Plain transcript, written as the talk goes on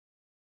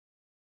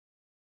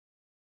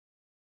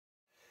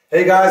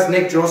Hey guys,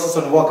 Nick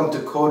Joseph and welcome to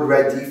Code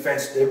Red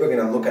Defense. Today we're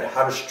going to look at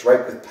how to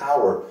strike with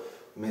power.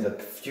 We made a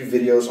few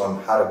videos on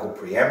how to go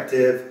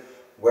preemptive,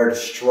 where to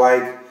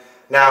strike.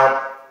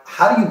 Now,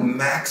 how do you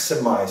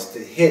maximize the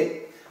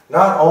hit?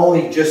 Not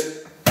only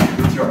just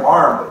with your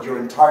arm, but your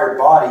entire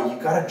body. You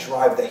got to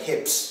drive the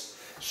hips.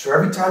 So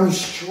every time you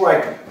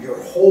strike,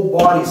 your whole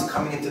body is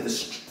coming into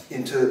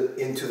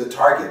the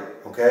target.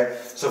 Okay.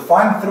 So if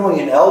I'm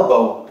throwing an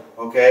elbow,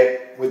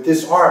 okay, with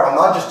this arm, I'm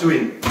not just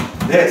doing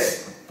this.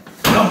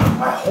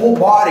 My whole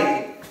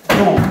body,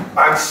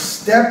 I'm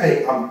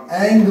stepping, I'm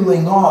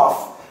angling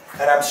off,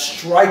 and I'm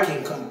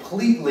striking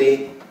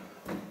completely,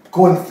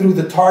 going through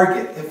the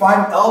target. If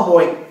I'm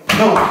elbowing,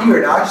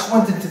 here, now I just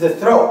went into the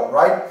throat,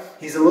 right?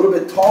 He's a little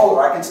bit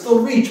taller, I can still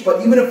reach,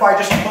 but even if I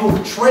just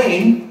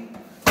train,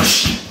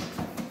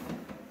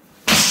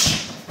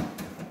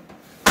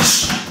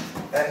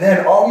 and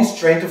then always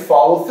train to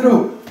follow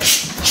through.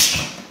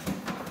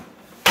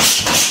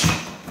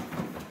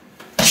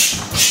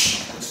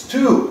 It's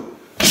two.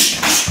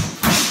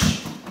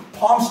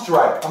 Palm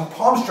strike, I'm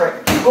palm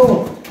striking,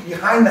 boom,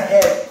 behind the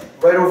head,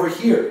 right over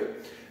here.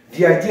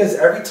 The idea is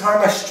every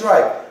time I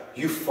strike,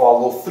 you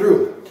follow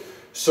through.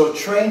 So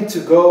train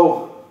to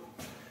go,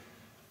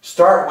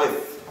 start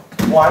with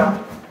 1,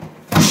 1,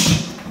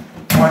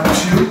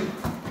 2,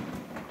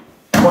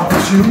 1,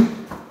 2,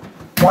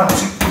 1, 2,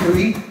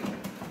 3,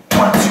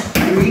 1, 2,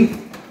 3,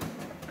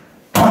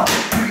 1, 2,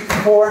 3,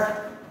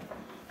 4,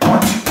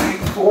 1, 2, 3,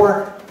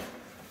 4,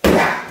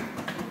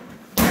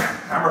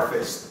 hammer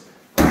fist.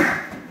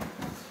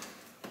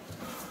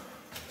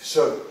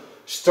 So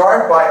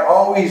start by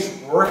always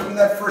working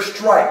that first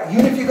strike.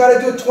 Even if you got to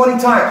do it 20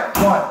 times.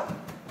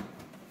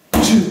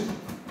 1, 2,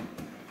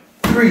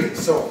 3.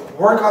 So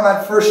work on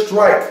that first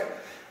strike.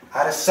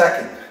 Add a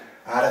second.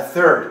 Add a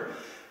third.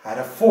 Add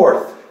a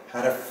fourth.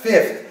 Add a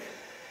fifth.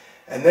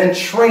 And then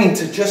train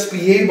to just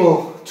be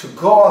able to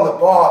go on the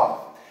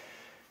ball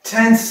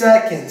 10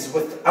 seconds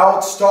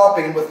without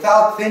stopping,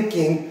 without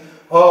thinking,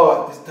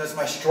 oh, does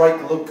my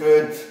strike look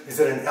good? Is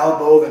it an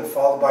elbow then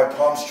followed by a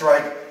palm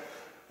strike?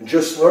 And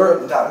just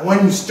learn that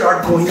when you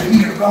start going here,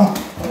 you're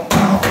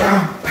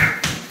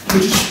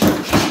just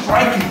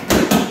striking.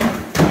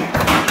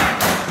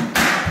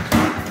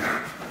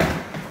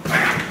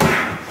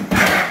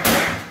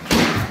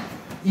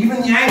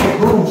 Even the angle,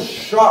 boom,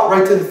 shot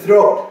right to the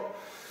throat.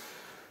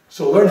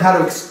 So learn how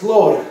to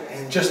explode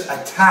and just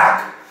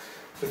attack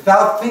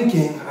without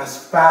thinking as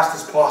fast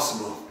as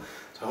possible.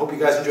 So I hope you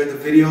guys enjoyed the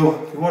video.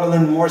 If you want to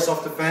learn more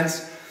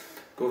self-defense,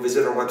 go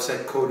visit our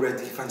website,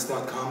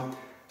 CodeRedDefense.com.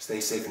 Stay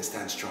safe and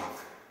stand strong.